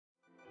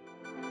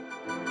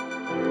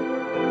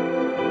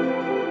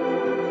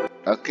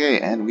Okay,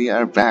 and we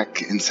are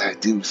back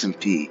inside Doom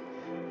SMP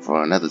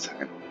for another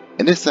time.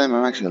 And this time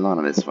I'm actually alone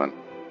on this one.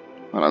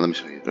 Hold on, let me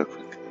show you real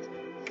quick.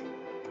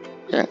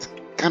 Yeah, it's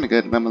kinda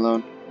good, I'm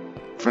alone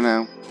for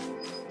now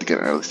to get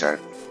an early start.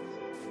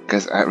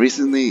 Because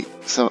recently,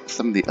 some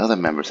of the other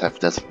members have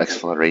done some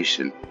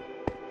exploration.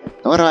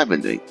 And what have I been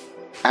doing?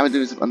 I've been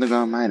doing some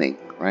underground mining,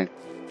 right?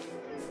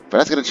 But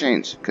that's gonna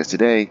change, because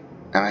today,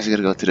 I'm actually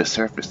gonna go to the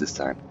surface this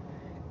time.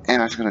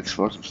 And I'm actually gonna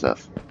explore some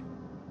stuff.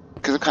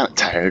 Because I'm kinda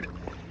tired.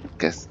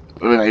 Because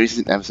in my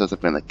recent episodes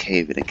I've been like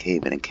caving and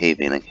caving and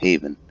caving and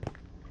caving.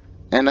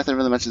 And nothing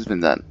really much has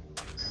been done.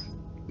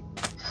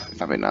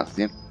 If I'm being honest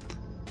with you.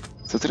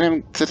 So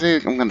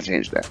today I'm gonna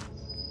change that.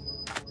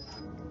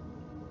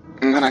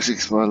 I'm gonna actually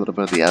explore a little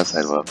bit of the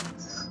outside world.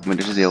 I mean,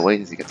 there's the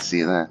oasis, you get to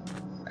see that.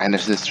 And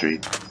there's this tree.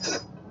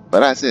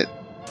 But that's it.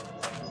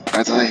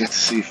 That's all I get to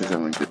see for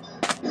some reason.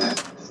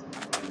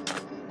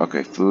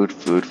 Okay, food.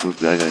 We are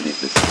gonna need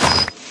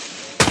this.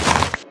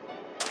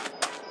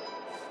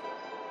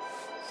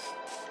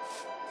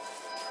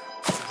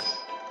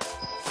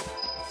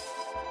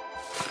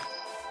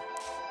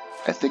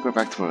 I think we're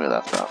back to where we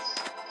left off.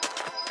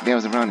 Yeah, it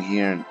was around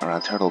here,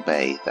 around Turtle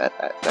Bay, that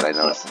I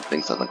noticed some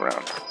things on the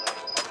ground.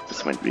 For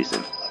some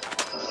reason.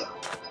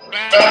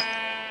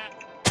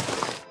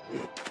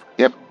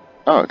 Yep.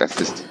 Oh, that's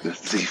just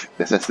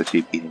the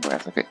sheep eating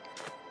grass. Okay.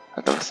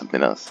 I thought it was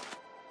something else.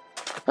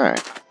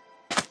 Alright.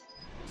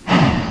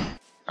 I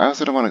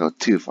also don't want to go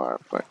too far,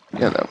 but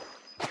yeah, though.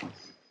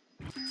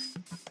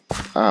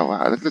 Oh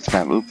wow, look at this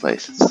bamboo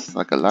place. It's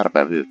like a lot of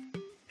bamboo.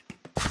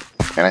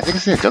 And I think I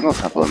see a jungle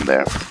temple in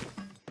there.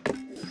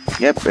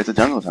 Yep, it's a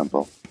jungle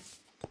temple.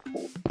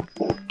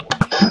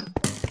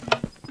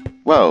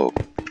 Whoa.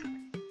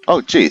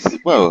 Oh, jeez.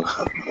 Whoa.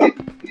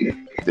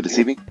 Did it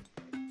see me?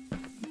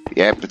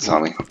 Yep, it saw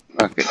me.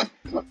 Okay.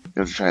 I'm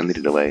gonna try and lead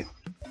it away.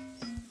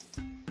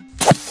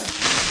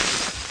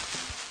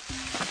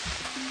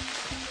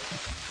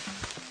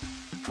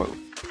 Whoa.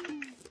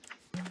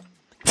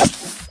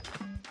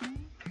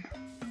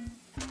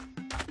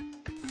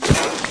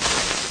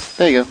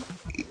 There you go.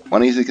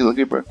 One easy kill a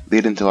creeper.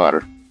 Lead into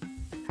water.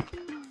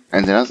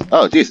 And then else.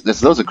 Oh, jeez,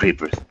 there's loads of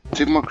creepers.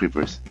 2 more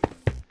creepers.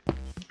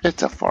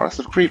 It's a forest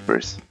of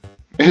creepers.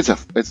 It's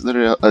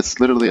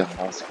literally a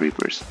forest of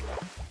creepers.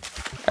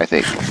 I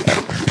think.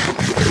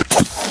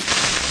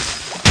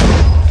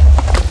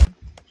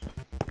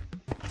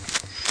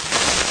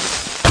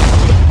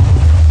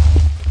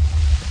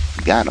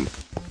 Got him.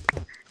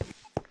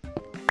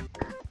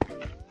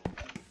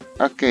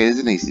 Okay, this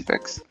is an easy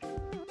fix.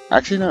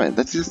 Actually, no,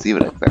 let's just leave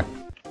it like that.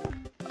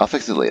 I'll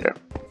fix it later.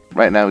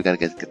 Right now, we gotta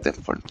get the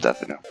important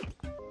stuff, you know.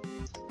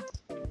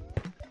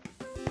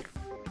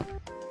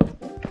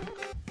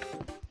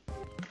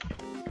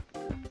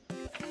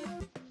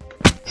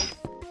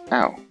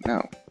 Ow,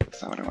 no,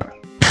 that's not what I wanted.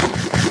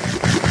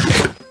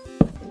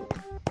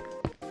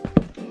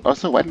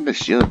 Also, why didn't the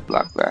shield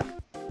block that?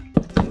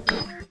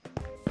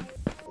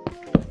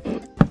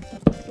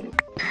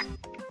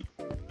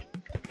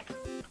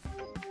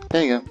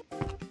 There you go.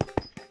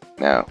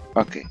 Now,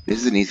 okay,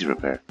 this is an easy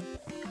repair.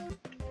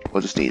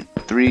 We'll just need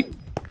 3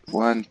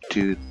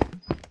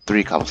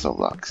 cobblestone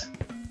blocks.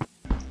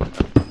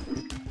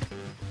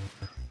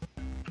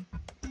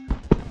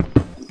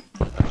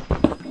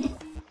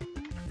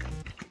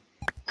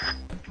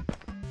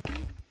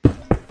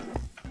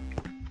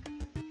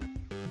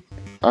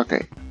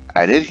 Okay,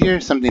 I did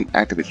hear something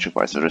activate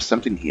tripwire, so there's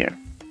something here.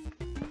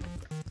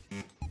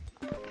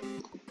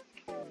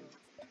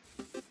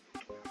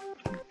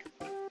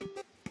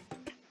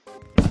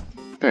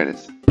 There it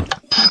is.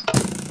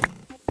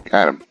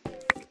 Got him.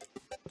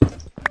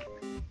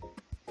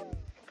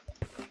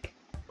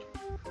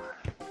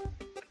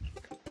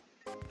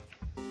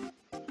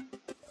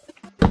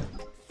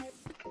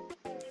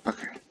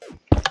 Okay.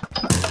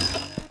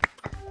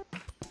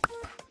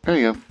 There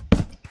you go.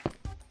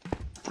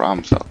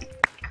 Problem solved.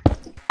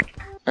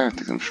 I'll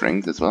take some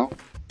strings as well.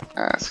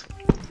 Ask.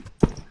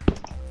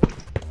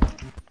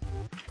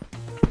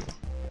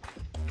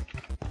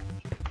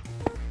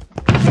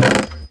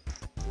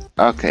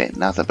 Okay,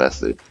 not the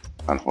best loot,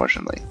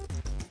 unfortunately.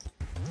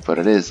 But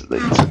it is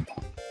loot.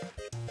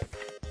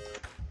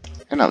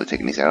 And I'll be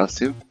taking these arrows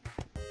too.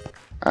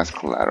 As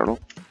collateral.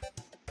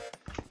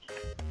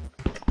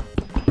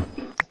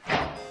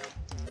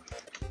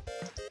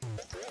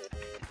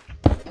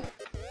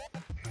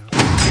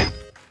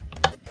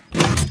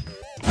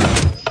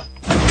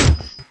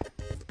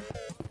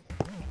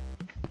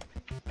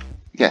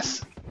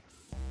 Yes.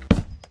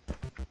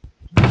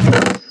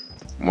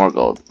 More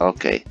gold.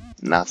 Okay.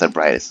 Not the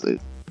brightest loot,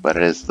 but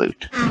it is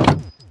loot.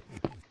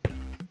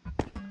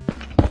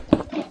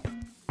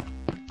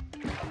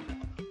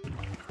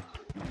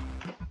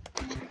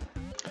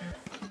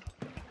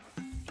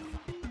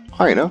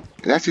 Oh, you know,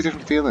 it's actually a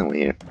different feeling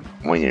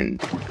when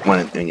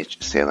you're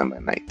just sailing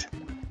at night.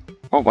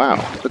 Oh wow,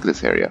 look at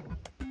this area.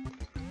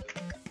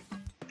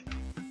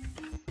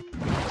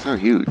 So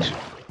huge.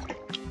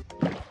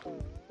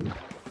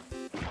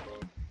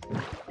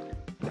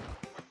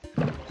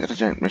 Is that a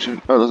giant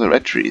mission? Oh, those are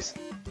red trees.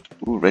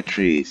 Ooh, red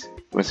trees.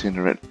 Must be in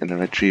the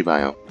red tree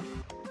biome.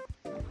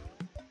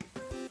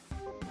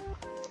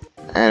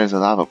 And there's a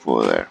lava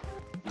pool there,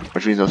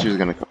 which means those trees are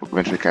gonna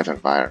eventually catch on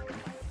fire.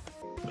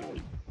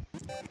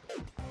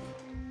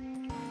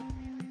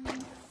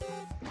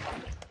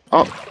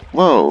 Oh,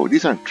 whoa!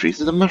 These aren't trees;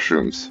 they're the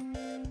mushrooms.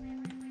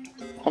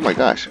 Oh my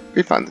gosh,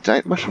 we found the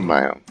giant mushroom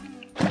biome.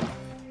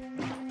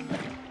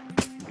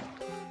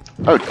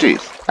 Oh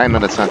jeez, I know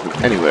that's not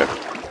from anywhere.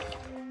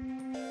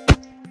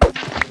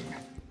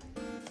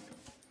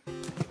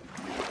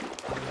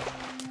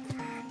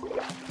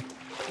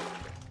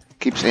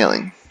 Keep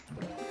sailing.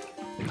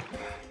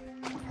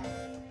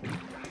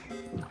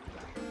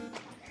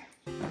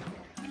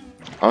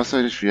 Also,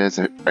 I just realized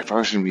that I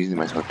probably shouldn't be using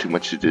myself too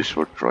much to do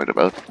short droid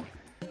about.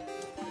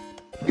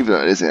 Even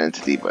though it is an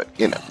entity, but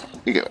you know,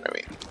 you get what I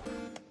mean.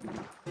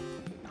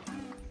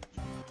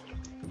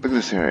 Look at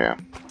this area.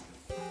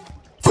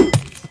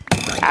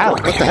 Ow,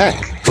 what the heck?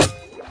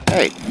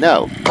 Hey,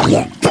 no!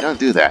 Don't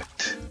do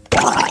that.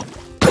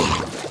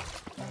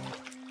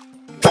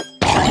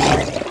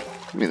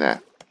 Give me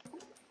that.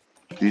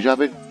 Did you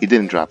drop it? He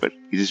didn't drop it.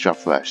 He just dropped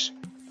flesh.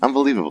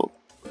 Unbelievable.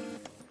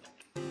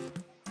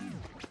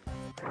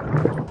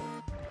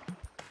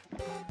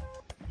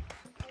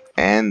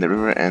 And the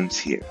river ends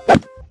here.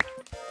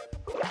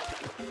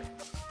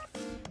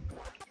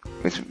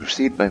 We should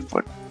proceed by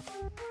foot.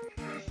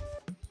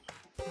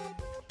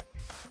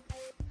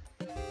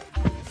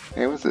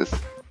 Hey, what's this?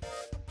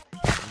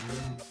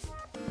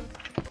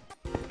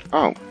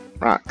 Oh,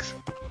 rocks.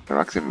 There are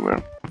rocks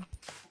everywhere.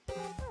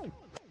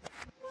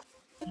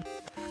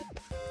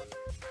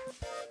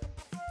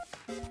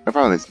 I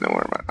probably need to know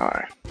where I'm at.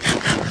 Alright.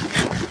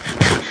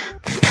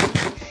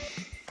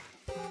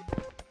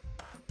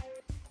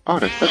 Oh,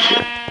 there's stuff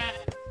here.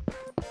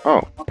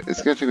 Oh,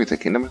 it's gonna take me to a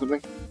kingdom or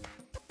something?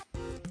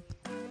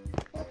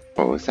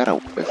 Oh, is that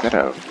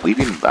a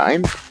weeping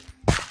vine?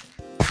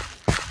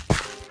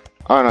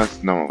 Oh no, it's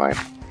a normal vine.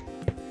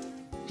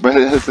 But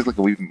it does look like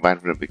a weeping vine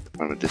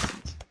from a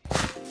distance.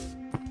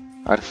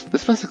 Oh,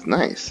 this place looks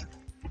nice.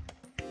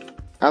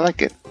 I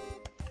like it.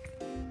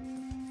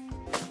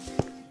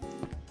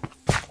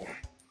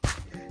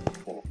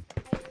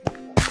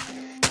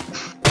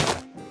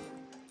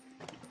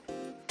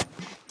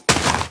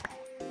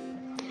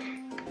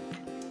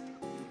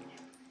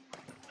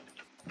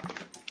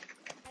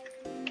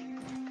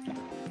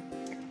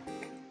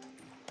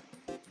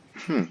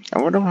 I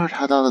wonder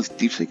how all this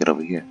deep sea get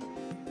over here.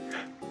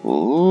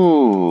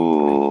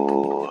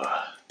 Ooh.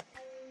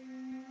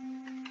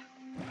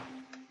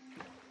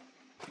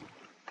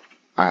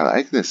 I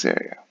like this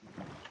area.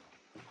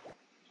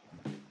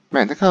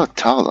 Man, look how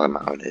tall the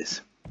mountain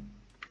is.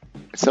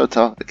 It's so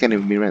tall, it can't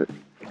even be read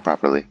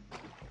properly.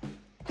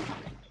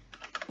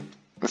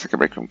 Looks like a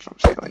break room from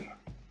sailing.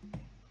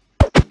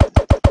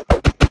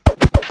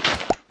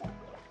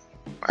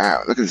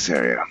 Wow, look at this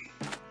area.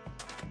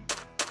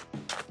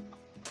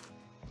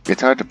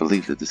 It's hard to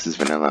believe that this is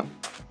vanilla.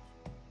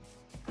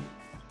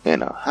 You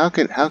know, how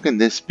can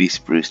this be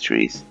spruce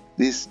trees?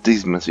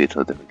 These must be a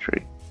totally different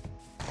tree.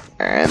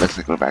 And looks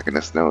like we're back in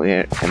the snowy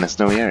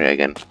area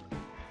again.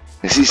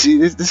 See,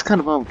 this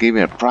kind of all gave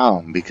me a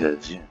problem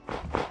because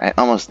I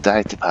almost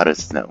died to powdered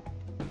snow.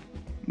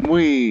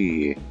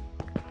 Whee!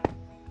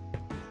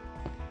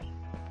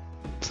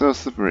 So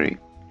slippery.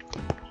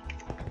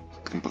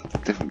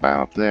 Different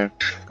biome up there.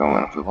 Going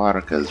off the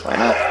water because why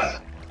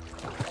not?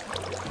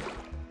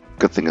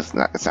 Good thing it's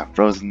not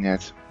frozen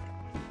yet.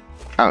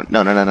 Oh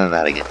no,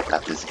 not again.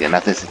 Not this again.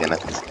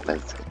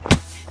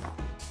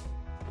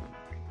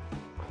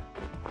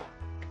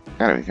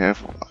 Gotta be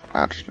careful.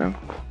 Ouch, no.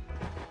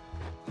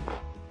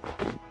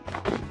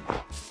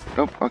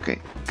 Nope, okay.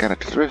 Gotta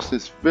traverse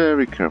this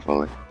very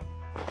carefully.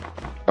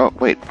 Oh,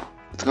 wait.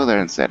 Let's go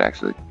there instead,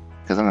 actually.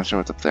 Because I'm not sure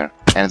what's up there.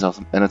 And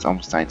it's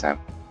almost nighttime.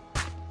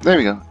 There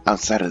we go.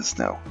 Outside of the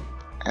snow.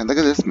 And look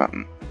at this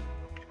mountain.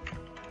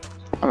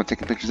 I'm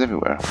taking pictures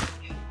everywhere.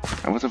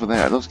 And what's over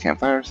there? Are those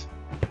campfires?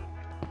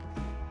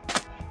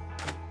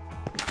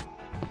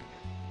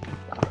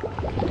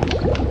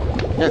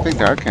 Yeah, I think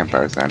there are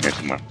campfires down here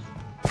somewhere.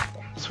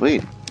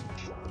 Sweet.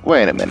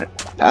 Wait a minute.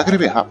 How could it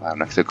be a hot biome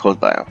next to a cold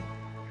biome?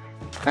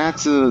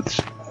 That's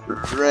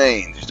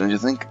strange, don't you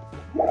think?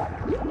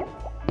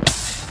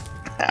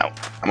 Ow.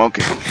 I'm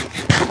okay.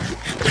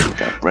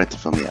 Got bread to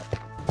fill me up.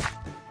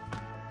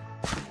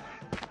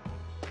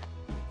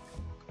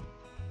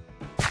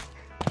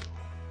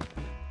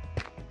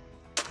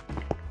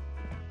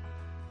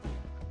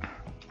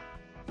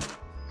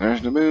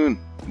 There's the moon.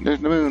 There's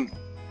the moon.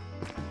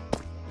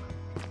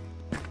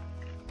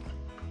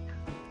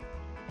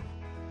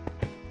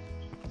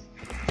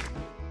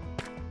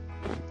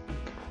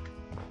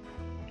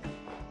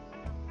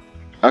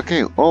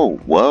 Okay. Oh,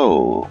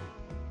 whoa.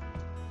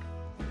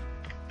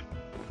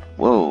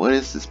 Whoa. What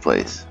is this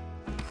place?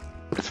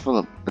 It's full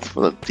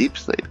of deep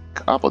slate.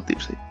 Awful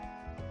deep slate.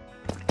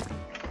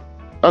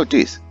 Oh,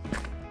 jeez.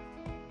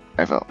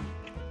 I fell.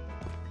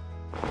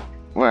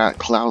 We're at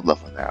cloud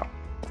level now.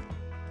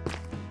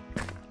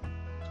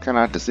 Kind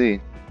of hard to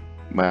see.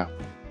 Well,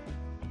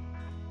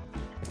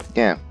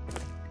 Yeah,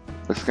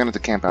 let's kind of to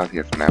camp out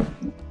here for now.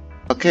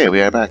 Okay,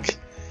 we are back,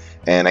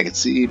 and I can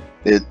see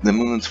the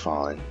moon's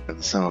falling, and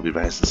the sun will be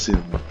rising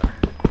soon.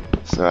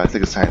 So I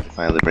think it's time to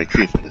finally break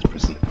free from this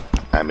prison.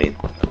 I mean,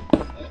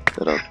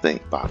 little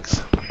think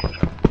box.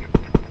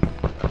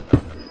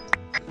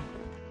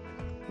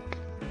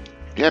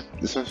 Yep,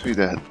 this must be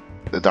the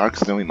dark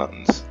snowy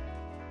mountains.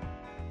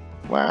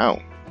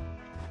 Wow.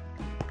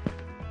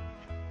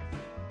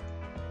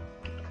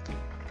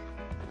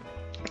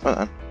 Hold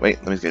on, wait,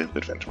 let me get a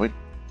good vantage point.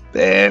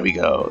 There we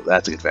go,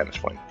 that's a good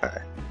vantage point.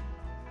 Alright.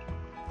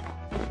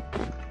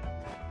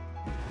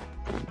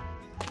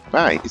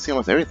 Wow, you can see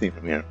almost everything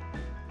from here.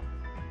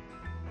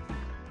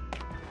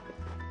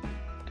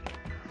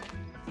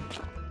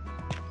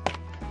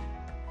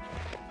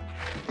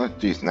 Oh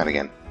jeez, not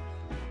again.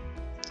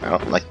 I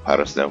don't like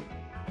powder snow.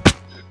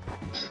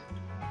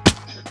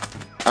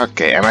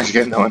 Okay, I'm actually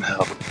getting no one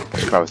help. I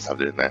should probably stop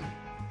doing that.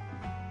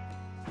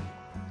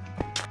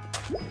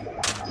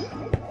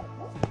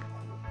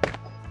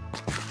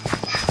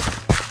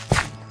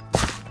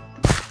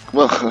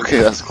 Well,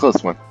 okay, that's a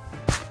close one.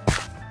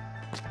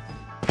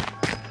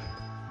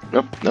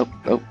 Nope, nope,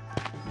 nope.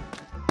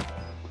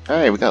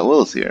 Hey, we got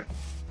wolves here.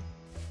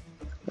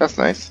 That's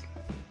nice.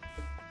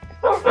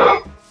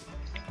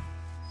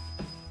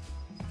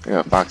 We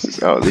got foxes.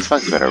 Oh, these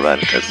foxes better run,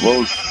 because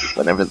wolves,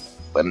 whenever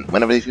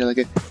they feel like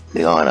it,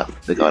 they go on a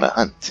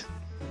hunt.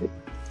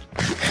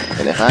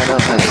 And if I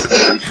don't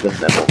hunt, we should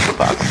have never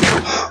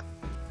foxes.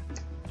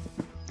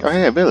 Oh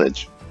hey, a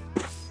village.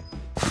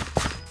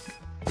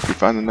 We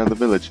found another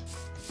village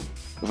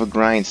with a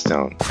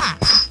grindstone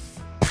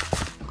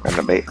and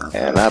a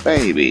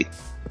baby.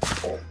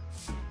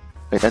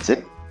 Wait, that's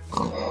it?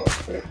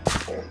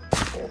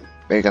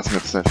 Hey, you got some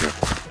good stuff here.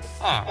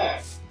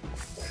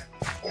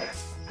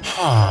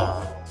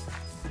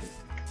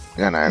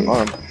 Yeah, now I'm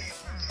on.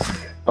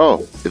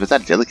 Oh, if it's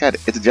not a jellycat,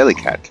 it's a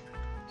jellycat.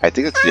 I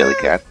think it's a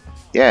jellycat.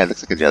 Yeah, it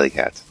looks like a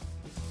jellycat.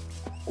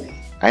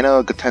 I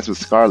know Good Times with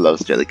Scar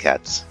loves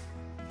jellycats.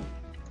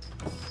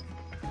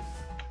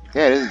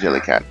 Yeah, it is a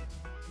jellycat.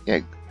 Yeah,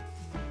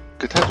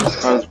 Good Times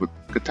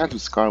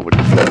with Scar would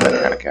love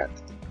that kind of cat.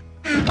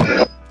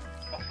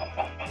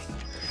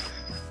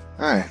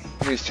 Alright,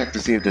 let me just check to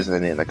see if there's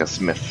any like a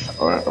smith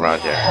or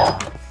around here.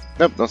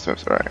 Nope, no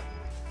smiths. Alright.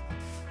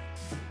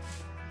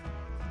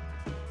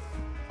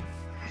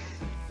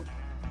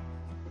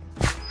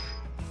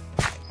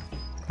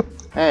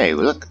 Hey,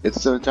 look,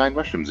 it's the giant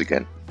mushrooms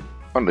again.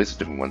 Oh no, these are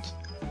different ones.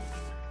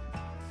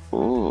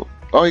 Ooh.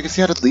 Oh, you can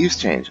see how the leaves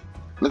change.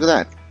 Look at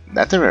that.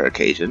 That's a rare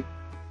occasion.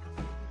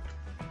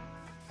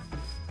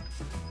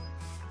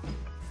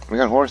 We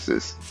got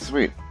horses.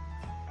 Sweet.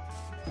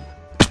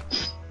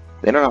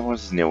 They don't have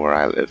horses near where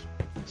I live,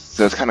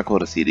 so it's kind of cool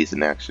to see these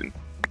in action.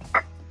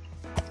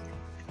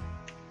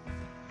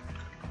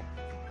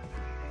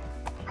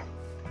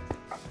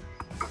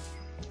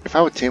 If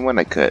I would tame one,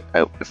 I could.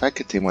 If I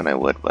could tame one, I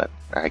would, but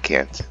I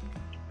can't.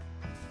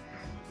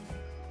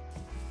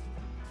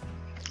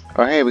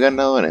 Oh hey, we got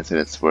another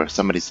incident where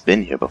somebody's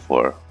been here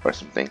before, or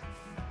something.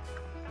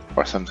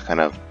 Or some kind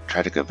of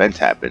tragic event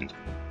happened.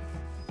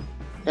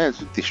 Yeah,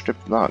 it's with these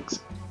stripped logs.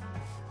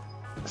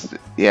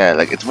 Yeah,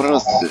 like it's one of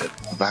those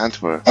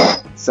bands where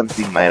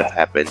something might have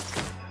happened.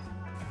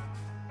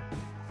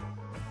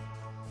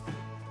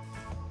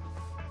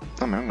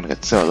 Oh man, I'm gonna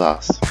get so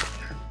lost.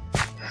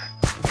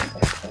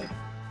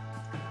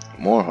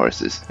 More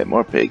horses, and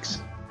more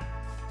pigs.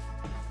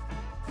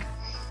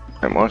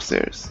 And more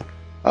stairs.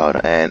 Oh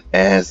no, and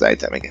it's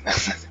nighttime again.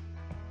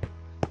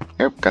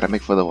 Yep, gotta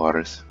make for the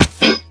waters.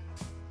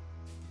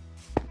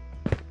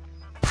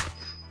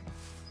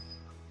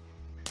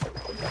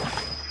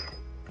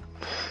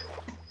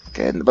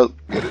 Get in the boat.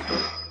 Get it.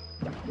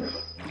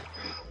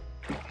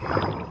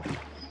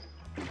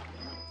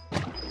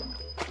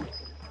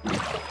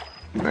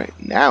 Right,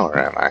 now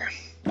where am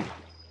I?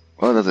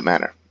 Well, it doesn't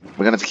matter.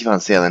 We're gonna have to keep on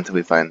sailing until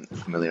we find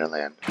familiar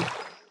land.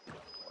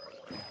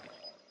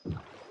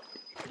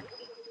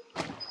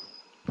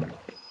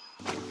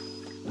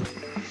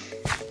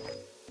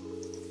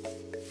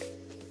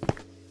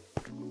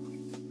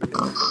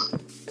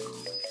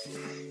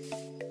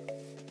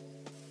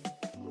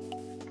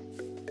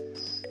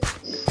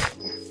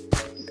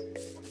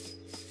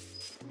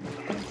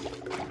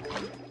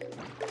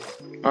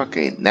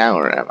 Okay, now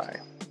where am I?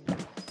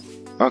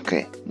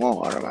 Okay, more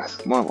water,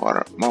 mask. More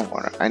water, more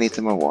water. I need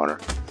some more water.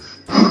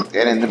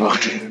 Get in the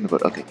boat, get in the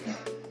boat. Okay.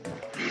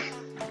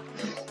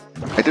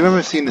 I do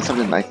remember seeing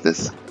something like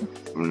this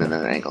from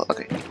another angle.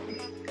 Okay.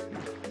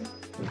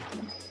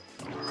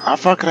 How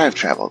far could I have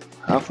traveled?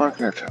 How far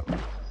could I have traveled?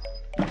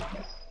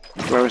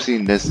 I've never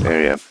seen this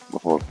area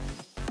before.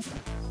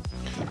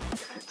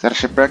 Is that a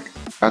shipwreck?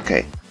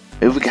 Okay.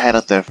 Maybe we can head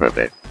out there for a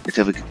bit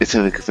until we can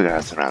figure out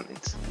our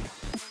surroundings.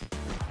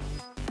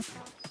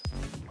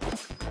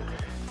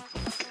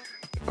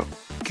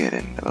 Get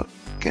in the boat.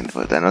 Get in the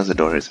boat. I know the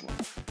door is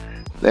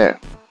there.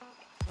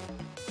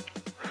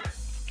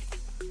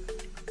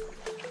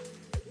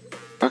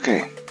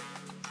 Okay.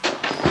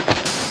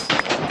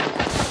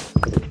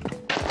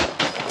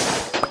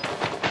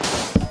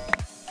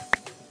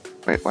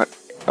 Wait, what?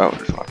 Oh,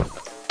 there's one.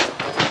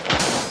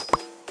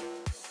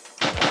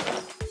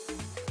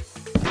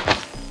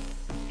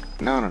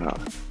 No.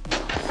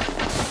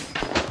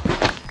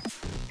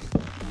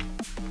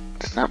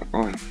 It's not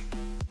going.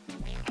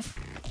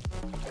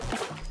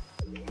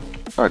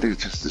 Oh, I think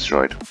it's just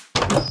destroyed.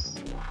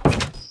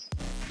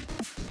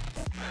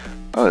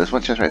 Oh, there's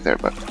one chest right there,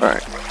 but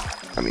alright.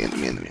 Let me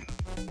in.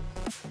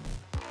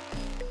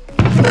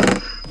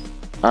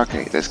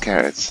 Okay, there's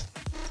carrots.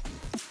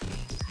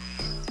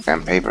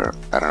 And paper.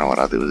 I don't know what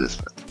I'll do with this,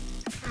 but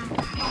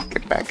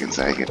get back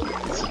inside.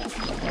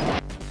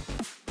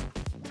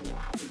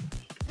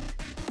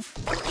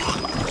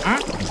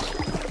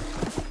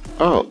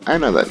 Oh, I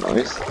know that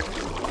noise.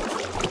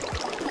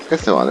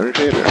 It's the one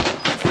retriever.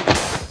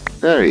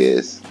 There he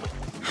is.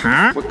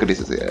 Huh? What could he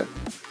say?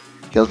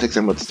 He'll take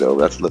some wood stove,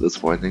 that's a little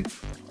disappointing.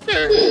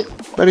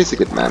 But he's a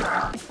good man.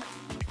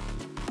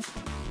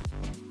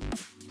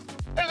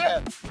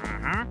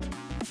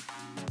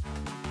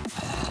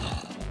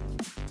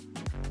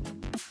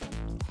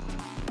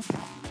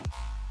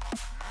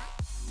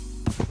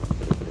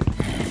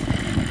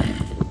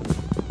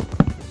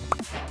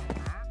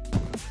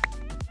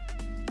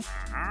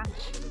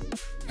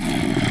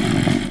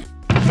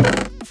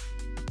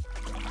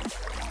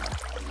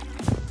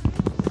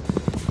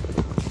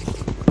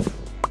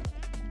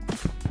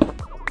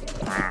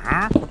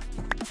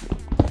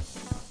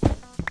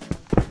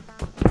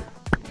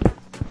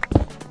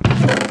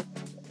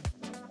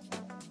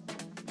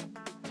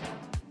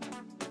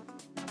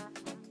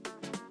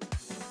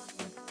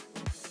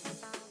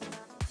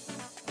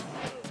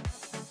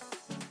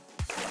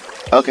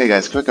 Okay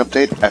guys, quick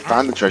update. I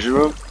found the treasure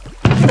room,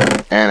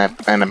 and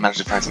I managed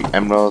to find some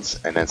emeralds,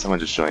 and then someone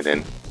just joined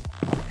in.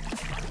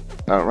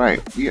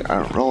 Alright, we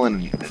are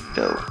rolling in the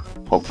dough,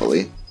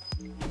 hopefully.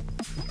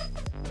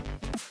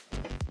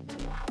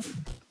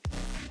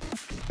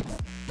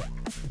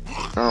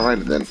 Alright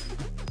then.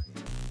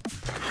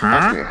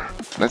 Okay,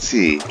 let's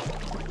see.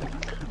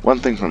 One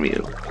thing from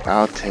you.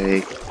 I'll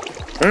take...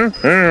 What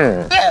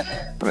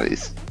are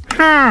these?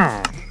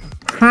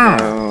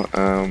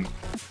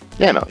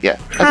 Yeah.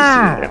 As a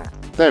souvenir.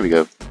 There we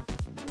go.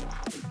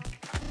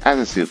 As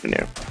a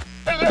souvenir.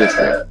 For this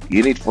thing.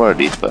 You need 4 of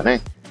these, but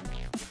hey.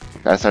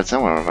 Gotta start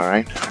somewhere, am I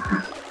right?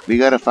 We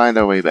gotta find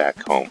our way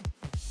back home.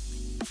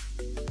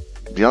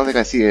 The only thing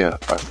I see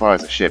as far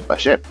as a ship.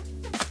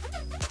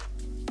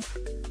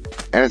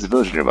 And it's a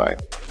village nearby.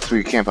 So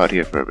we can camp out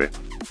here for a bit.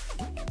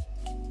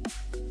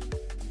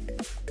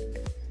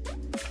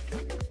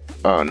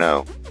 Oh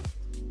no.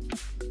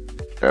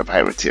 There are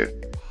pirates here.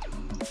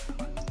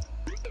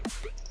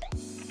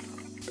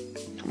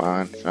 Come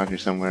on, it's out here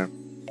somewhere.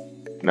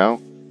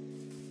 No?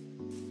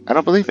 I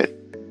don't believe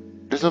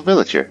it. There's no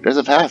village here. There's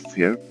a path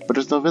here, but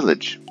there's no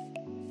village.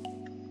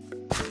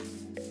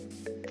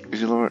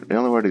 The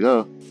only way to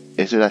go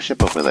is to that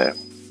ship over there.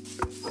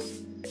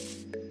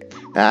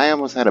 Now, I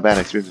almost had a bad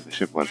experience with a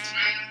ship once.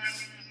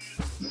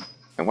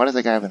 And why does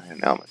that guy have an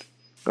helmet?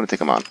 I'm gonna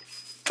take him on.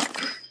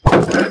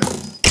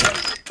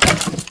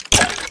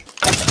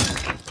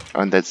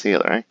 Undead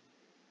sailor, eh?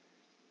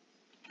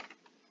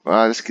 Well,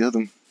 I just killed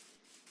him.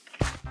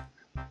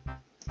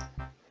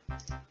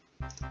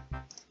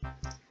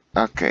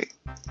 Okay.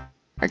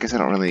 I guess I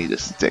don't really need the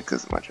sticks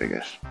as much, I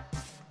guess.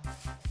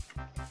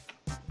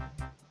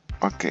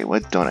 Okay,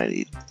 what don't I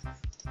need?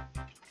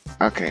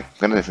 Okay,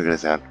 I'm gonna figure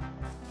this out.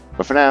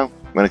 But for now,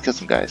 I'm gonna kill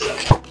some guys.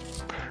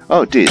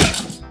 Oh,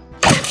 geez.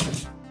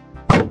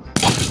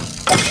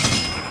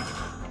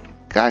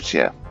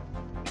 Gotcha.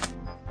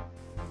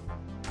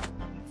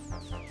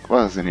 What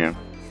else is in here?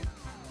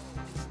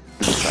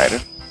 There's a spider.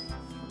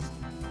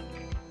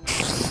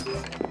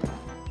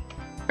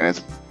 And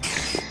it's...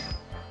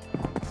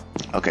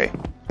 Okay.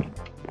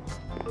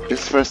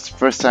 This is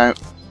first time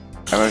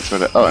I've ever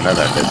sort of... Oh,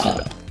 another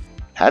this.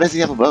 How does he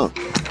have a boat?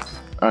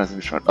 Oh, that's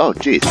a short. Oh,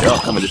 jeez, they're all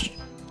coming to...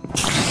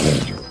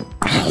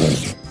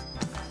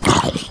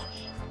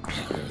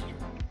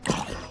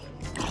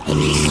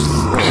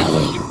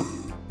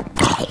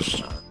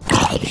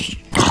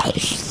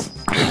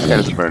 This guy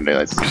doesn't burn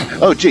daylights.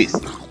 Oh, jeez!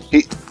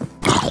 He...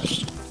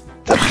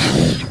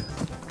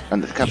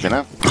 And the captain,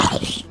 huh?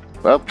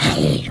 Well...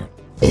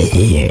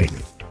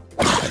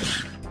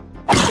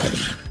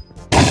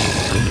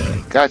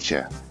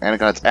 Gotcha. And I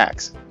got its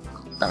axe.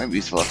 That may be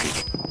useful.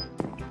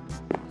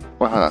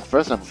 Well, hold on.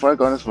 First off, before I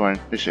go on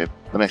this ship,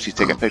 let me actually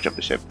take a picture of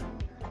the ship.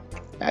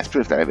 As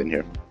proof that I've been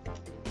here.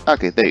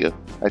 Okay, there you go.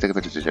 I took a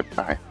picture of the ship.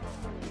 Alright.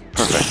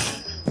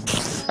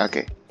 Perfect.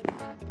 Okay.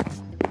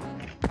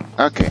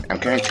 Okay, I'm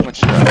carrying too much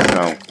stuff,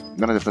 so I'm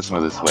gonna put some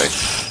of this away.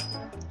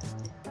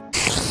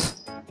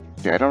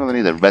 Yeah, I don't really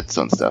need the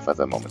redstone stuff at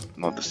the moment.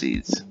 Not the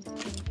seeds.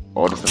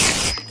 Or the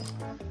stuff.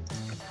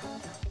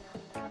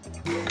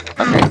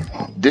 Okay,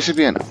 this should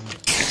be enough.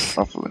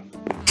 Hopefully.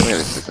 Let me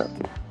lift this up.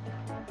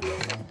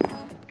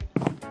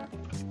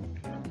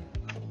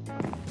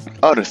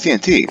 Oh, there's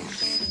TNT.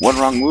 One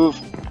wrong move,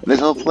 and this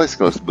whole place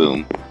goes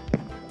boom.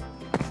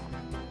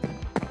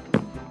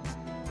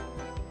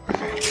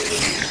 Okay.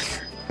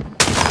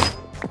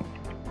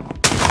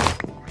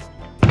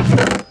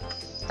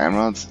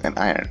 Emeralds and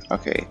iron.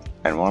 Okay.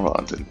 And more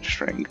emeralds and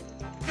string.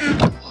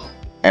 And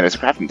there's a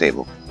crafting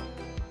table.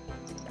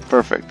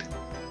 Perfect.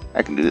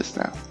 I can do this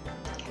now.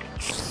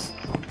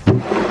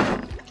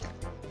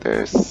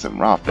 There's some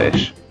raw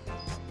fish.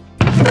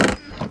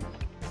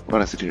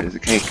 What else is here? There's a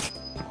cake.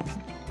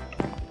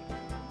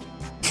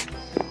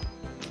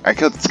 I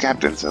killed its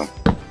captain, so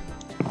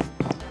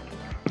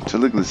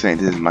look at this saying,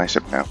 this is my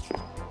ship now.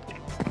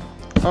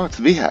 Oh, it's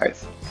a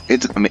beehive.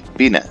 It's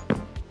beenet.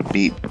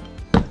 Bee.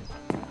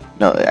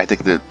 No, I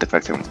think the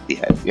correct term is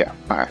beehive. Yeah,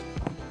 alright.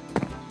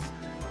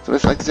 So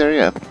let's light this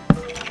area up.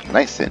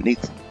 Nice and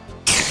neat.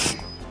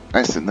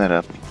 Nice and lit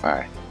up.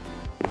 Alright.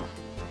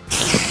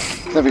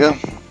 There we go.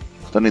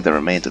 Don't need the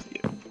remains of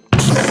you.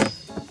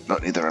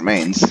 Don't need the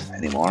remains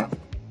anymore.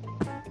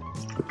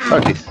 Oh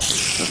jeez.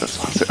 That's a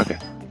sponsor. Okay.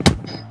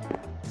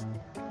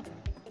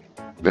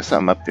 There's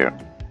something up here.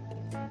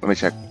 Let me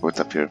check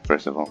what's up here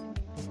first of all.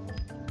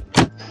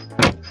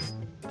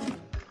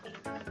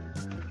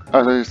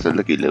 Oh, there's the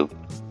looky-loo.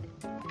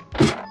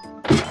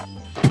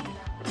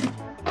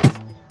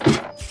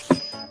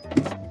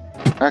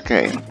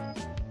 Okay.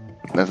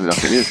 That's what I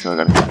have to do, so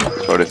I gotta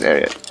explore this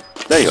area.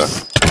 There you go.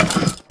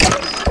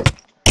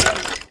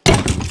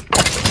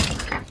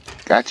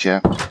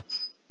 Gotcha.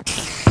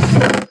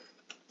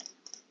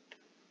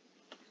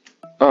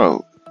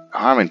 Oh,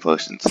 harming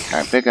potions.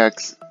 And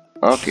pickaxe.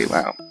 Okay,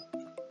 wow.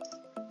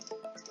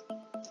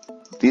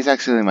 These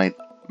actually might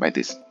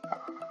do some...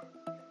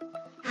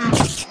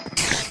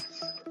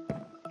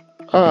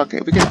 Oh, okay,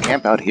 we can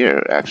camp out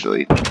here,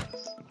 actually.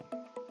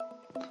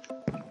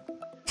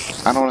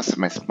 I don't want to set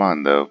my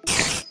spawn, though.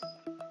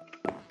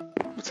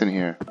 What's in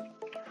here?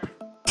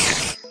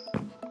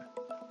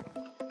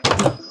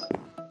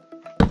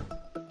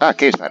 Ah,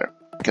 cave spider.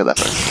 Kill that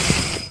first.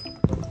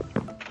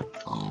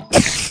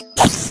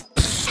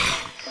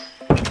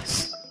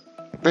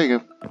 There you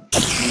go.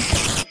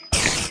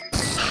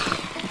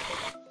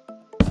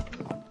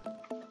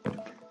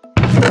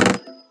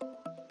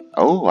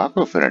 Oh,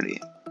 Aqua Affinity.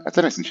 That's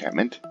a nice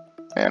enchantment.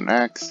 And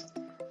axe.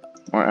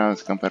 More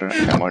arrows, gunpowder,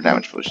 and more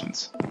damage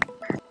potions.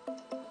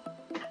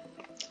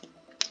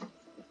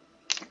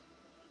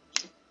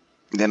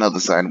 Then I'll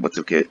decide what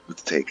to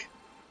take.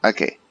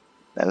 Okay.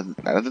 Now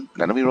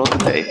that we roll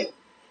today.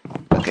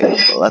 Okay,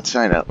 so let's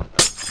find out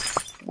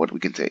what we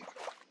can take.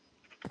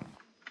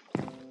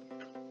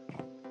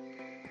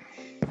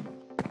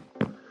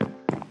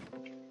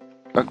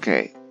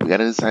 Okay, we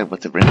gotta decide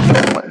what to bring with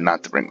us and what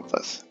not to bring with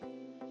us.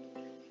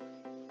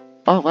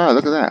 Oh wow,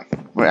 look at that.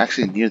 We're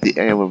actually near the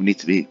area where we need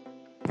to be.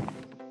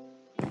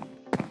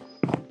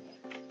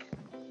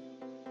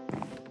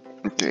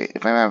 Okay,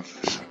 if I have...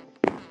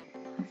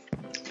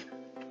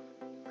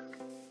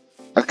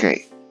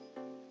 Okay.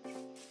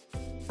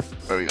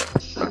 Where we go?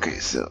 Okay,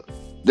 so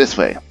this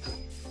way.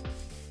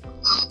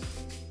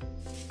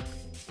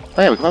 Oh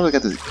yeah, we can probably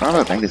get this. I'm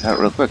gonna bang this out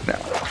real quick now.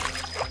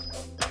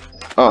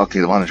 Oh, okay,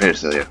 the one trader's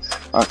still here.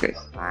 Okay.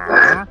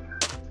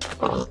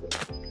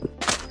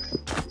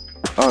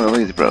 Oh, the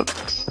leads broke.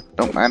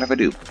 Don't mind if I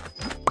do.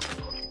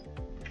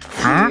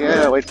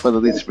 Yeah, wait for the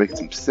leads to break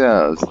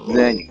themselves,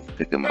 then you can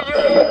pick them up.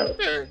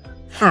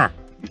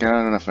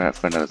 Got enough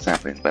for another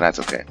sampling, but that's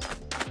okay.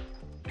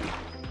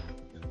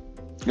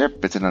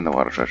 Yep, it's an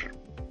underwater treasure.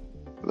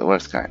 The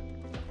worst kind.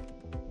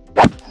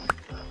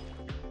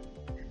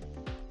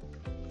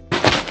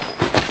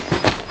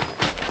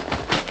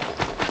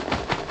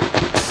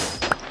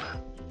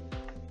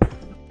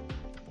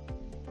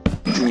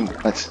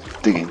 Let's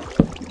digging.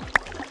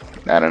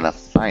 Not enough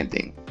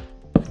finding.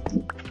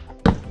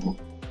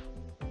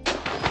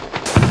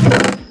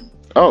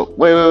 Oh,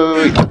 wait.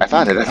 I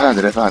found it.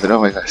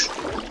 Oh my gosh.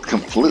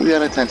 Completely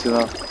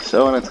unintentional.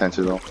 So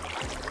unintentional.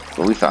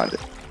 But we found it.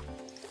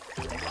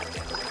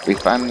 We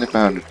finally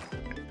found it.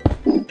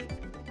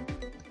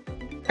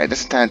 Hey,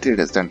 this is time too,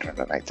 because it's done turn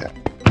on nighttime.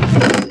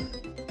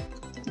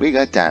 We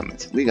got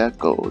diamonds. We got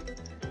gold.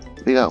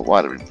 We got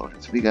watering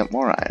potions. We got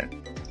more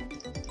iron.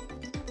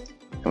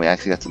 And we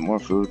actually got some more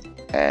food.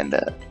 And,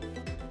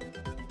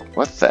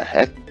 what the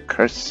heck?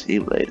 Cursed sea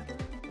blade.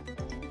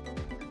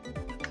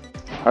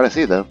 Hard to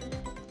see though.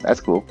 That's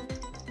cool.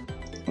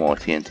 More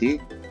TNT.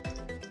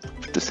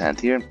 Put the sand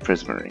here and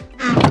prismarine.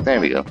 There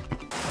we go.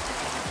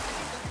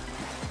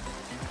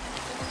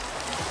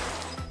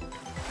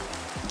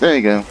 There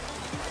you go.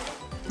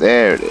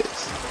 There it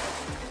is.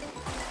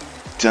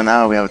 So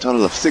now we have a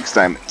total of 6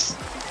 diamonds.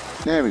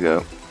 There we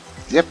go.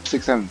 Yep,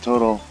 6 diamonds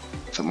total.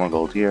 Some more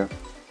gold here.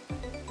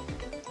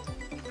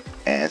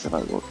 And some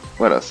other gold.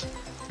 What else?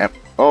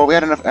 Oh, we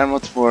had enough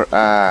emeralds for,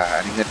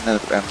 I didn't get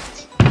enough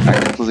emeralds.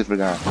 I completely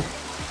forgot.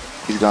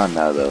 He's gone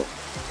now, though.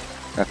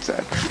 That's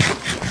sad.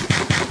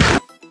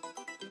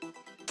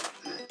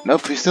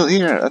 Nope, he's still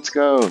here. Let's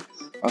go.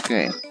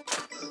 Okay.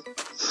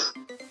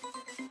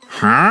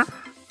 Huh?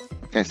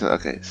 Okay, so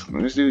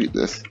let's do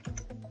this.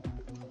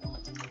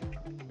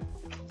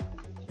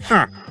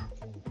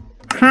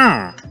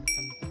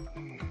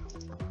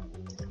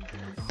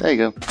 There you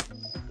go.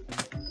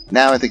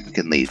 Now I think we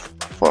can leave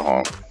for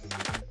home.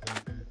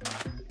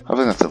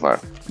 Hopefully not so far.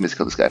 Let me just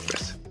kill this guy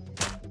first.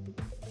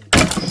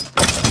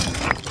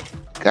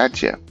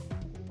 Gotcha.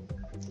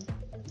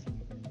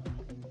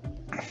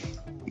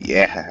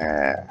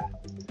 Yeah.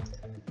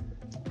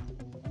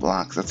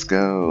 Blocks, let's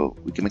go.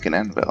 We can make an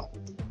anvil.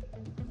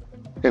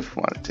 If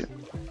we wanted to.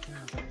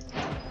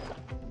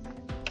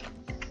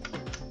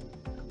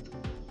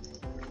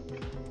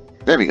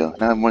 There we go.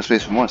 Now I have more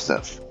space for more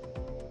stuff.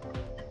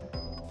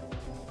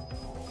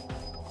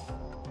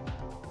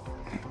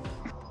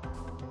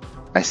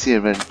 I see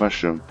a red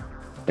mushroom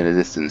in the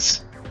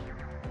distance.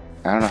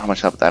 I don't know how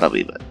much help that'll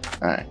be, but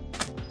alright.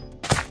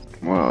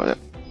 Whoa.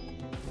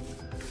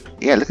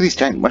 Yeah, look at these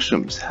giant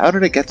mushrooms. How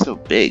did it get so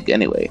big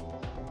anyway?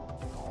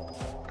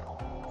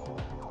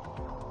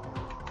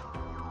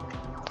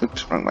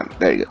 Oops, wrong one.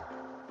 There you go.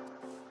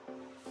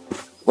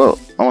 Whoa,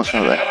 almost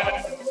fell there.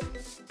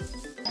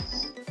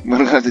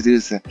 What I'm going to do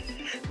is,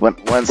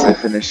 once I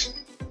finish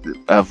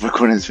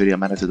recording this video,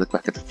 I'm going to have to look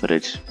back at the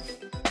footage.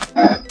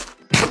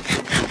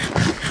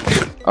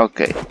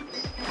 Okay.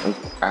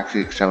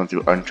 Actually traveling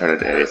through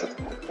uncharted areas.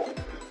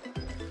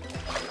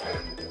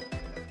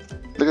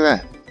 Look at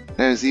that.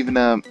 There's even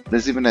an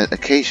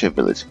acacia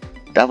village.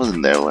 That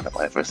wasn't there when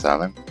I first saw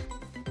them.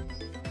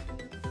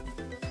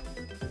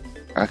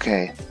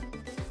 Okay.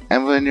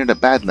 And we're near the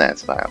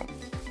Badlands biome.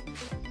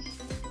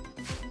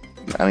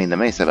 I mean the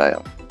Mesa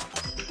biome.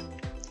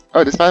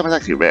 Oh, this biome is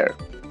actually rare.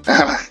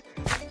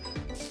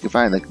 You can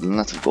find like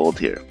lots of gold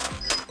here.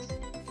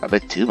 A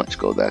bit too much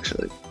gold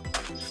actually.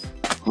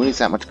 Who needs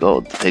that much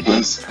gold? The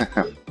piglins?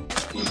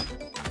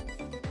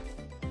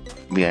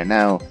 We are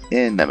now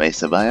in the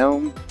Mesa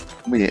biome.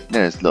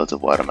 There's loads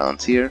of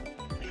watermelons here.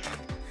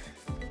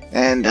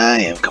 And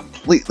I am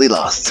completely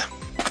lost.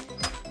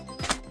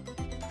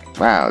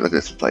 Wow, look at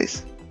this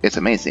place. It's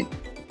amazing.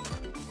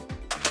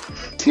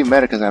 Team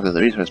America's after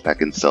the resource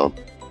pack installed.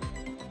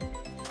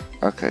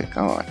 Okay,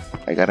 come on.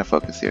 I gotta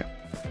focus here.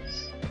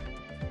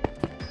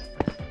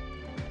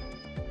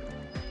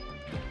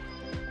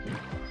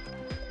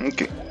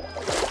 Okay.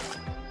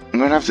 I'm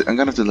gonna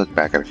have to look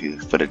back at a few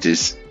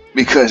footages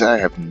because I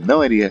have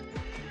no idea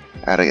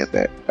how to get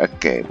there.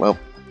 Okay, well,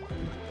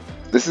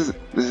 this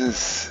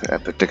is a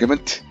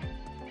predicament.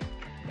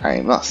 I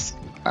am lost.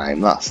 I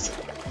am lost.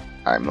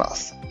 I am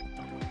lost.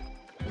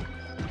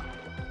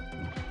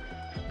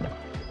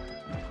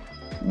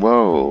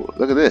 Whoa!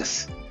 Look at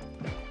this.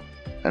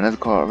 Another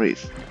coral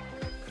reef.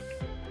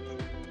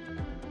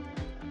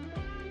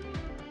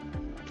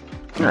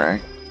 All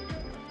right.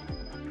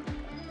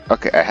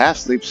 Okay, I have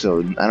sleep, so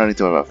I don't need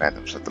to worry about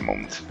phantoms at the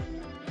moment.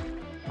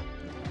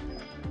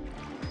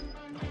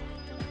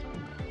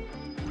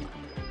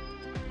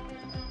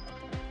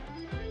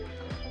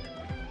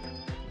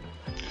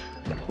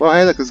 Well,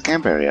 hey, look, there's a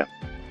camp area.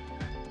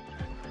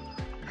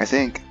 I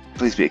think.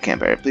 Please be a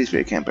camp area. Please be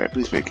a camp area.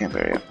 Please be a camp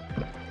area.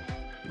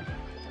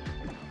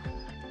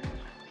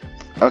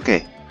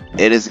 Okay,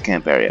 it is a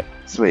camp area.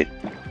 Sweet.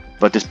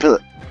 But there's pillar.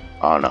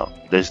 Oh no,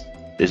 there's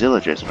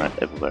villagers around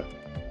everywhere.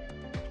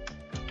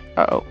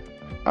 Uh-oh.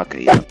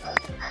 Okay, yeah.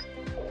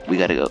 We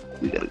gotta go.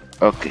 We gotta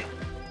go. Okay.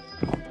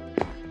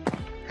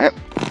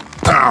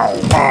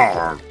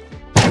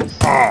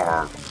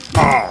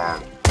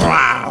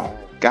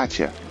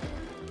 Gotcha.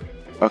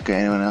 Okay,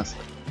 anyone else?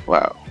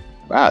 Wow.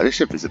 Wow, this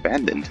ship is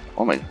abandoned.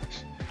 Oh my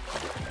gosh.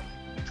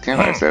 It's kind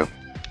of nice though.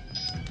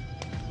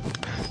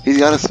 He's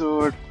got a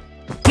sword.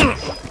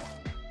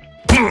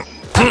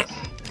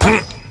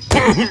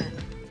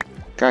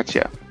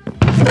 Gotcha.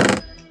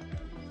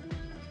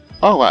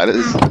 Oh wow, this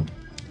is...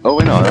 Oh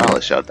wait, no, an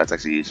olive shot. That's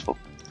actually useful.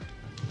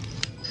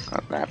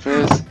 Got that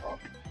first.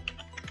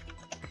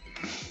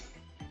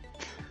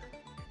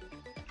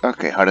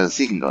 Okay, Heart of the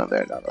Sea can go in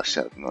there. Now the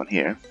shot can go in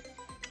here.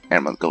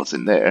 Animal goes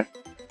in there.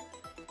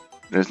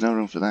 There's no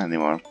room for that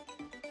anymore.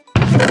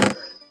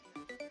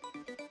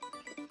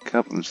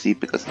 Couple of sea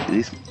pickles.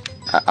 These,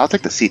 I'll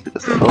take the sea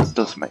pickles.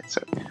 Those might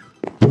serve.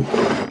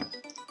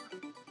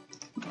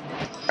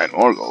 And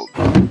more gold.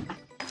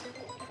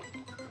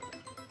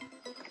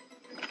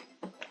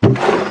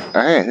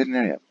 Alright, hidden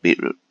area.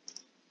 Beetroot.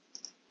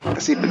 The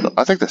sea pickle.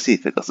 I'll take the sea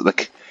pickles.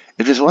 Like,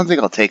 if there's one thing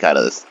I'll take out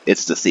of this,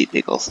 it's the sea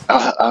pickles.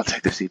 I'll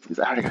take the sea pickles.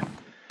 I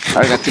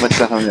already got too much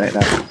stuff on me right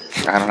now.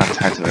 I don't have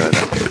time to worry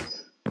about that.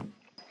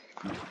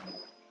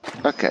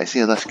 Okay, I see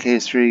a lush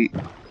cave tree.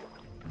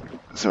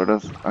 Sort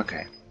of.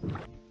 Okay.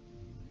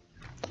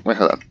 Wait,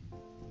 hold on.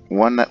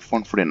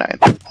 149.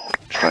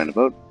 Trying to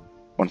vote.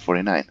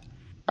 149.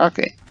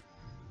 Okay.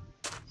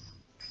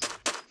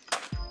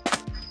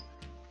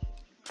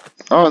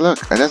 Oh,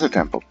 look, a desert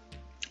temple.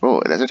 Oh,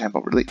 a desert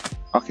temple, really?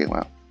 Okay,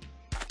 wow.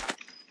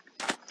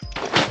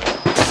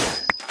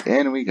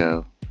 In we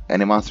go.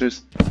 Any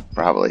monsters?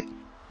 Probably.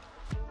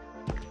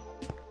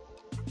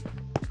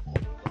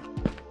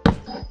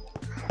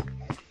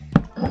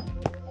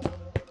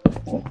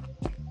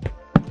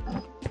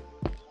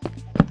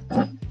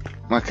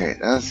 Okay, there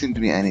doesn't seem to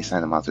be any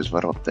sign of monsters.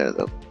 What up there,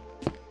 though?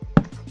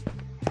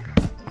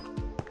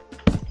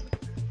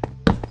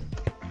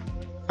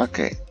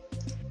 Okay.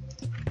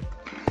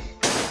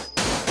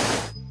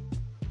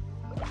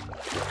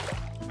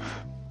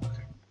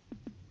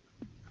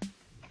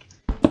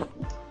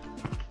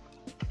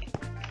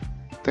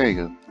 There you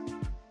go.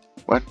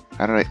 What?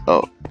 How did I?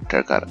 Oh,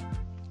 terracotta.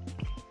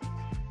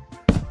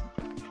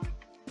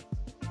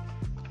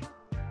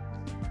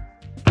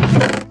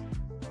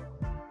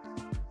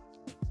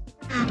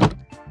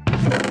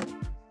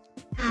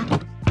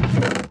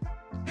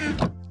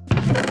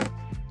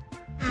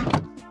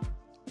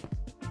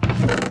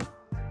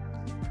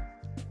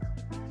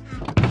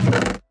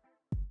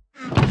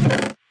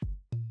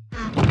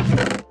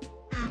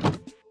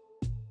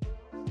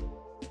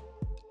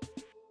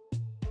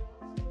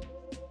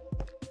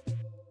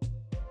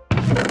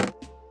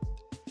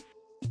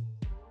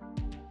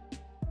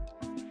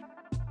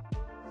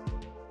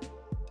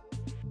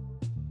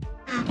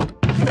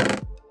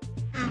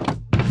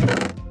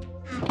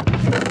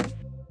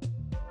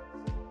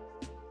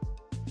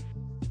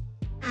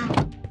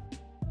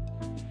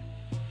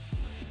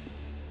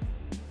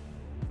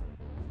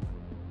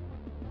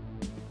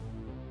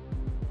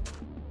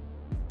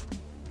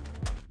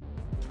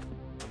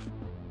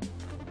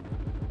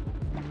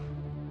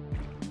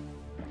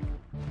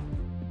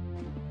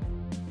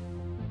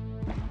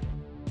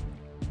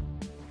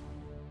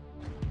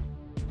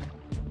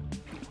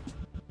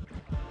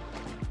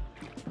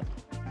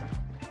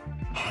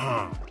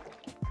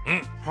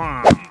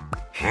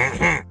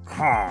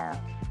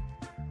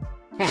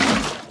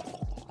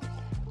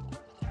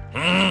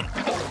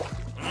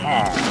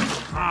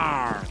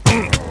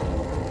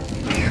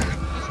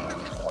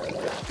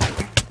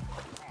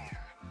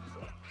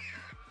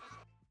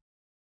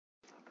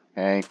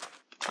 Hey,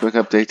 quick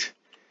update.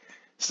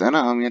 Still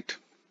not home yet.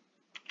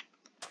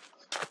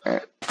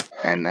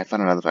 And I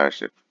found another fire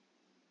ship.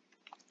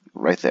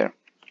 Right there.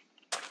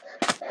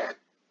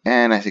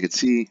 And as you can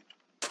see,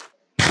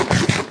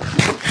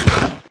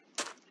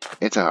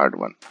 it's a hard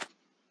one.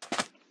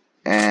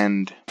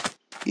 And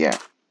yeah.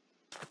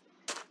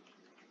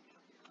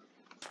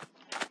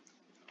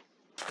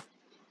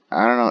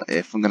 I don't know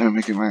if I'm gonna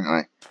make it right.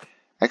 Like,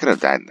 I could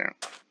have died there.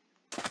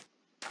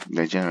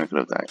 I genuinely could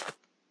have died.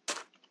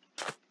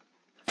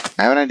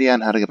 I have an idea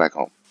on how to get back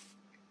home.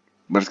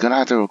 But it's gonna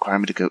have to require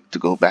me to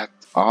go back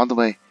all the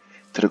way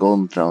to the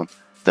golden throne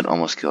that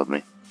almost killed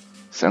me.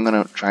 So I'm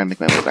gonna try and make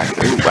my way back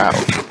there. Ooh, wow.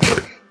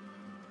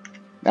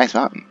 Nice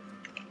mountain.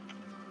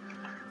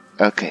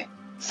 Okay,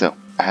 so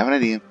I have an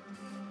idea.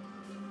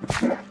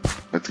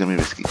 It's gonna be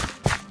risky.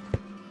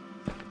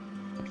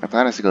 My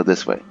plan is to go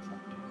this way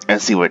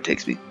and see where it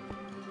takes me.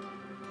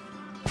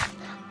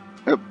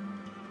 Oh,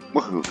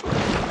 woohoo.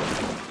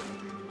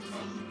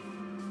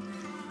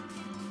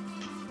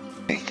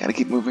 Okay, gotta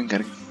keep moving,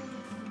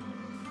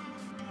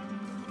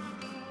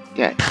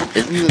 Yeah,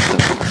 isn't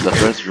this the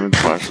first room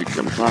forest you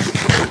come across?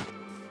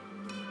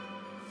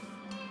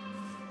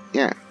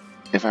 Yeah,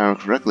 if I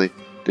remember correctly,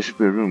 there should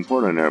be a room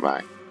portal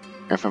nearby.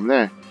 And from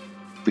there,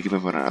 we can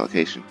move on our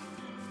location.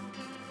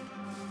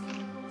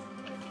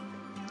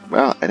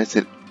 Well, and it's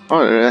it.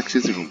 Oh, there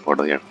actually is a room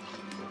portal here.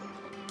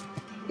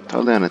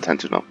 Totally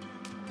unintentional.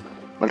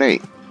 But hey.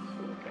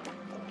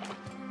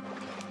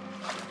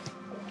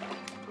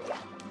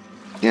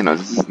 Yeah, no,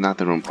 this is not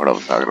the room portal I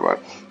was talking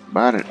about.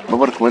 But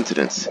what a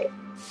coincidence.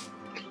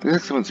 Looks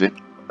like someone's been.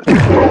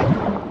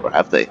 Or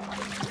have they?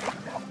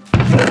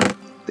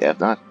 They have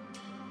not.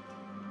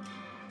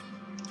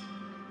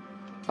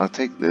 I'll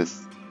take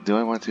this. Do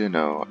I want to?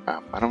 No.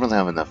 I don't really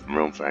have enough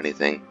room for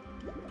anything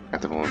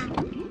at the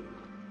moment.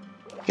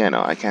 Yeah,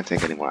 no, I can't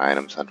take any more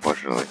items,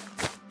 unfortunately.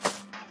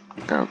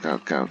 Go, go,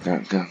 go, go,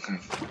 go, go.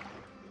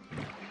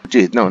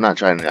 Jeez, no, not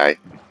trying to. I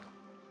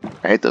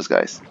hate those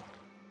guys.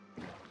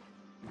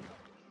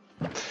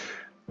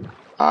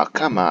 Aw,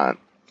 come on.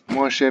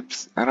 More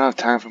ships? I don't have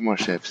time for more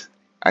ships.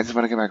 I just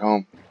want to get back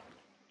home.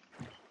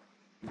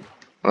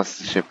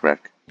 Unless it's a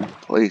shipwreck.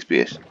 Please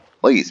be a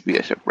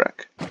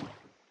shipwreck.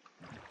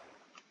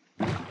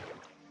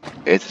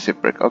 It's a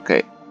shipwreck.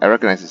 Okay, I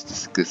recognize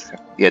this.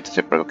 Yeah, it's a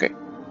shipwreck. Okay,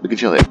 we can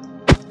chill here.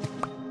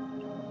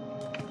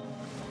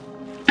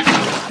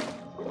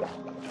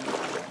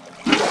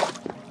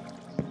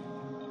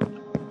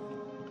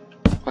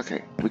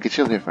 Okay, we can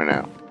chill here for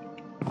now.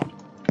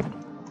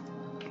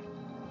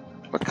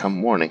 But come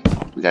morning,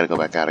 we gotta go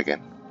back out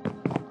again.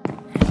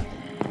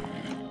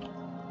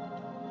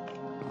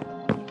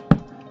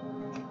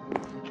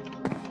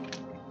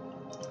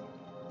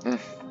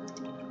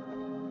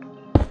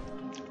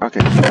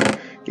 Okay,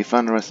 you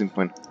found a resting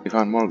point. You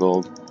found more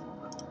gold.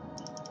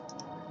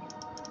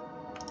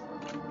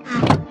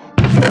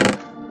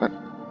 But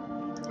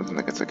I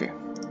think it's okay.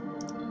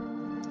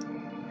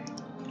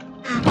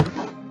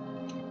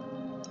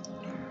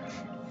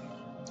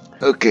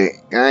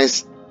 Okay,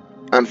 guys.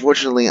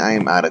 Unfortunately, I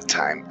am out of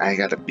time. I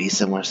gotta be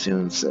somewhere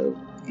soon, so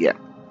yeah.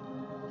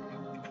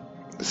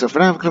 So for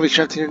now, I'm gonna be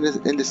trapped here in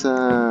this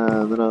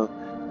little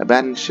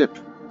abandoned ship,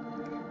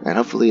 and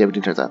hopefully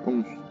everything turns out.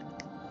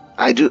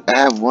 I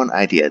have one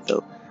idea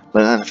though,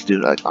 but I have to do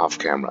it like off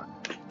camera.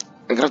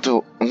 I'm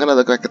gonna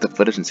look back at the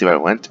footage and see where I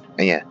went,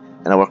 and yeah,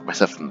 and I'll work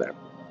myself from there.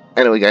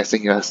 Anyway, guys,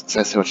 thank you guys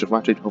so much for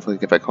watching. Hopefully,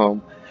 get back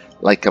home,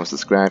 like, comment,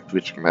 subscribe,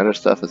 Twitch, and other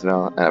stuff as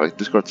well. I have a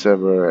Discord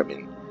server. I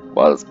mean.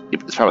 Well,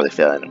 it's probably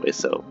fail anyway,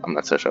 so I'm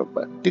not so sure,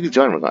 but you can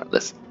join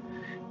regardless.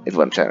 if you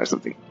want to chat or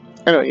something.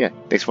 Anyway, yeah,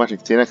 thanks for watching.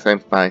 See you next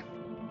time. Bye.